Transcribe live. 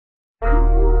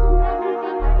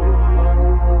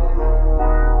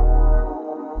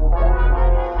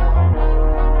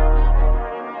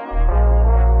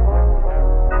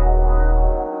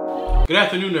Good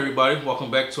afternoon, everybody.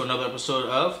 Welcome back to another episode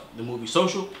of the Movie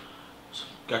Social.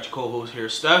 Got your co-host here,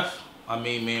 Steph. My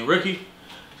main man, Ricky.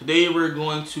 Today we're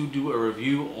going to do a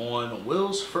review on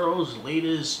Ferrell's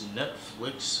latest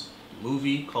Netflix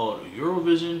movie called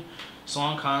Eurovision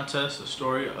Song Contest: The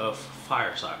Story of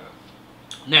Fire Saga.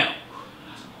 Now,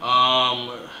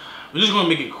 we're just gonna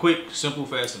make it quick, simple,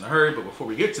 fast, and in a hurry. But before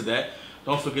we get to that,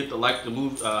 don't forget to like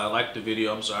the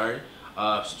video.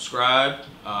 Subscribe,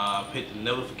 hit the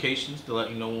notifications to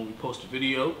let you know when we post a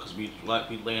video, because we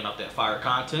like laying out that fire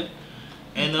content.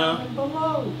 And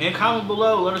comment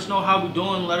below. Let us know how we're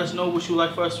doing. Let us know what you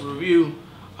like for us to review,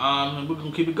 and we're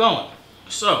gonna keep it going.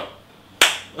 So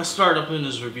let's start up in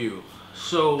this review.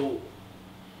 So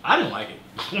I didn't like it.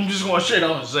 I'm just going straight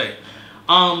on and say,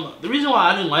 the reason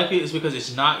why I didn't like it is because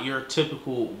it's not your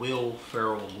typical Will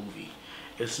Ferrell movie.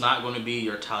 It's not going to be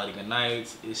your Talladega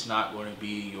Nights. It's not going to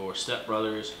be your Step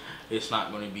Brothers. It's not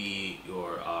going to be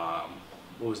your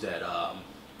what was that?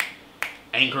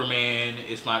 Anchorman.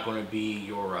 It's not going to be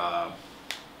your.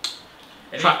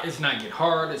 It's not Get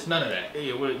Hard. It's none of that.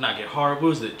 It would not Get Hard. What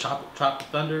was it? Tropic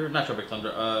Thunder? Not Tropic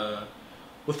Thunder.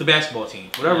 With the basketball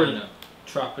team, whatever. Yeah,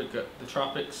 the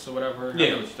Tropics or whatever. Yeah, I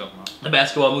know what you're talking about. The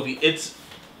basketball movie. It's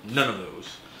none of those.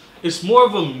 It's more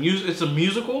of a It's a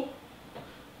musical.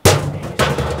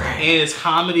 And it's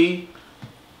comedy,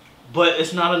 but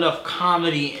it's not enough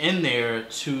comedy in there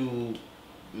to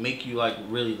make you like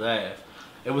really laugh.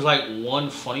 It was like one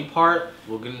funny part.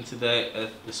 We'll get into that at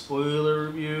the spoiler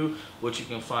review, which you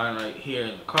can find right here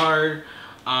in the card.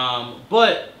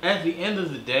 But at the end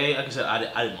of the day, like I said,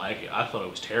 I didn't like it. I thought it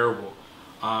was terrible.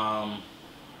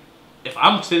 If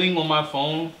I'm sitting on my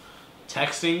phone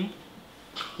texting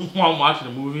while I'm watching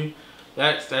a movie,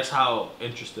 that's how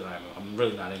interested I am. I'm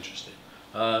really not interested.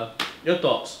 Your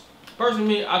thoughts?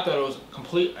 Personally, I thought it was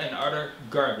complete and utter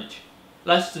garbage.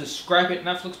 Let's just scrap it.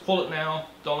 Netflix, pull it now.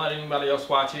 Don't let anybody else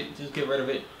watch it. Just get rid of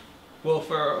it. Will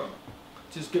Ferrell,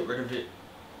 just get rid of it.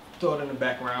 Throw it in the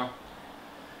background.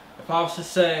 If I was to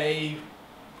say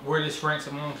where this ranks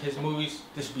among his movies,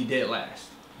 this would be dead last.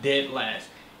 Dead last.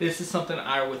 This is something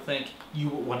I would think you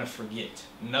would want to forget.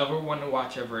 Never want to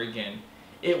watch ever again.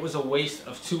 It was a waste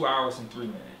of 2 hours and 3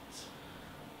 minutes.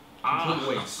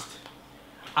 Complete waste.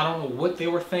 I don't know what they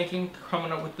were thinking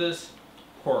coming up with this.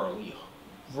 Poorly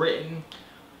written.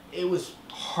 It was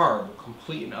horrible.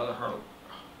 Complete and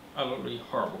utterly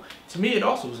horrible. To me, it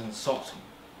also was insulting.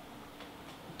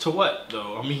 To what,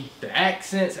 though? I mean, the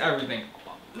accents, everything.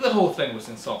 The whole thing was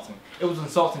insulting. It was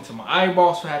insulting to my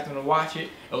eyeballs for having to watch it.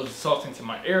 It was insulting to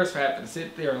my ears for having to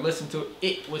sit there and listen to it.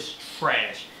 It was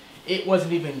trash. It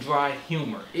wasn't even dry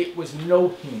humor. It was no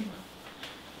humor.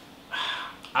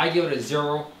 I give it a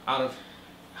 0 out of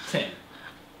 10.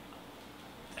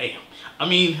 Damn. I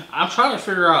mean, I'm trying to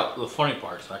figure out the funny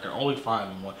parts. I can only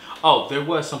find one. Oh, there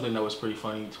was something that was pretty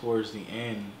funny towards the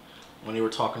end when they were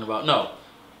talking about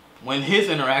when his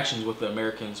interactions with the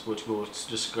Americans, which we'll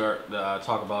just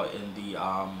talk about in the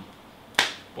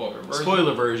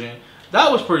spoiler version.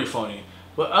 That was pretty funny.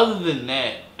 But other than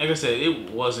that, like I said, it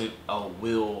wasn't a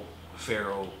Will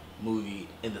Ferrell movie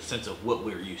in the sense of what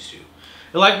we're used to.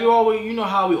 Like we always, you know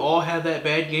how we all have that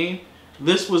bad game.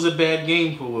 This was a bad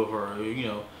game for Will Ferrell. You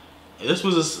know, this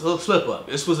was a slip up.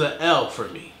 This was an L for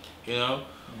me. You know,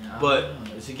 yeah, but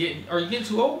are you getting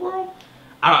too old, bro?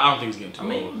 I don't think it's getting too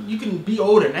old. I mean, you can be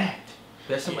old and act.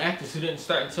 There's some actors who didn't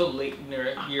start until late in their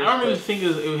years. I don't really think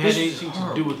it had anything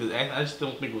to do with his acting. I just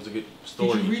don't think it was a good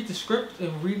story. Did you read the script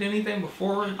and read anything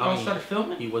before y'all started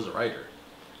filming? He was a writer.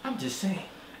 I'm just saying.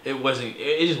 It wasn't.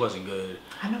 It just wasn't good.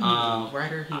 I know he was a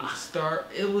writer. He was a star.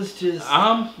 It was just.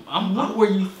 What were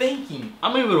you thinking?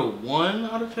 I'm gonna give it a 1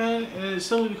 out of 10, and it's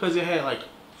simply because it had like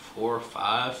 4 or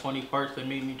 5 funny parts that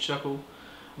made me chuckle.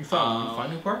 You found a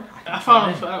funny part? I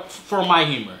found for my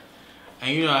humor,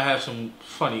 and you know I have some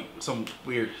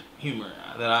weird humor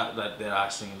that I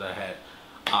seen that I had.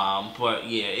 But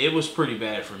yeah, it was pretty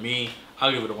bad for me.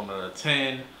 I'll give it a 1 out of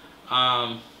 10.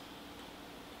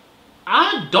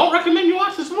 I don't recommend you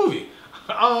watch this movie.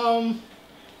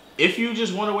 If you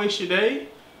just want to waste your day,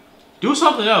 do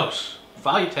something else.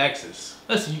 File your taxes.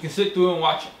 Listen, you can sit through and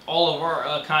watch all of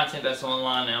our content that's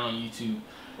online and on YouTube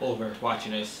over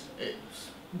watching this.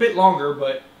 It's a bit longer,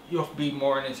 but you'll be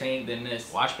more entertained than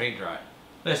this. Watch paint dry.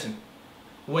 Listen,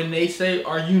 when they say,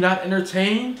 "Are you not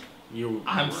entertained?"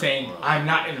 I'm saying I'm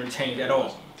not entertained at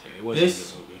all.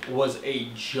 This was a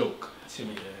joke to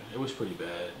me. Yeah, it was pretty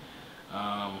bad.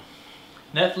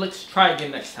 Netflix, try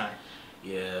again next time.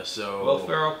 Yeah, so Will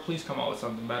Ferrell, please come out with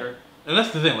something better. And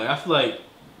that's the thing, like I feel like,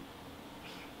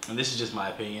 and this is just my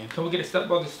opinion. Can we get a Step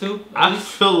Brothers too? I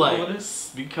feel like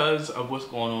because of what's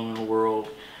going on in the world,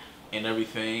 and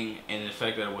everything, and the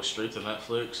fact that it was straight to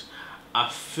Netflix, I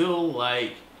feel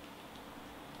like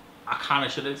I kind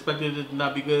of should have expected it to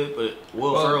not be good, but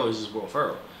Will Ferrell is just Will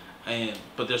Ferrell.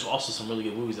 But there's also some really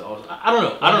good movies that I don't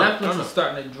know. Netflix is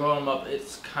starting to drum up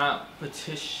its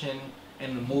competition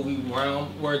in the movie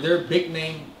realm, where they're big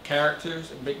name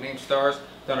characters and big name stars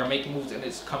that are making movies, and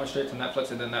it's coming straight to Netflix,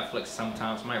 and then Netflix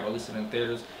sometimes might release it in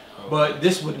theaters. But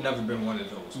this would have never been one of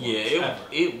those. Yeah,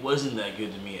 it wasn't that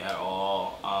good to me at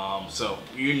all. So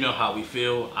you know how we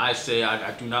feel. I say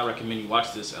I do not recommend you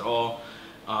watch this at all.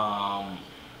 But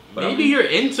maybe you're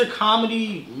into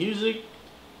comedy, music.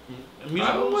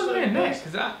 I wasn't in that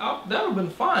because that would have been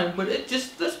fine, but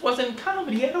this wasn't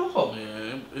comedy at all.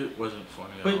 Yeah, it wasn't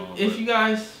funny but at all. If you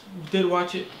guys did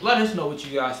watch it, let us know what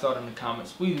you guys thought in the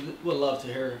comments. We would love to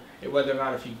hear it, whether or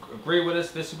not if you agree with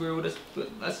us, disagree with us.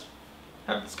 Let's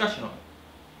have a discussion on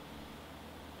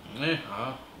it.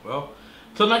 Yeah, well,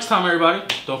 till next time, everybody.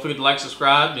 Don't forget to like,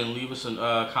 subscribe, and leave us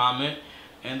a comment,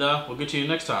 and we'll get to you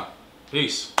next time.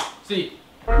 Peace. See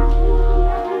you.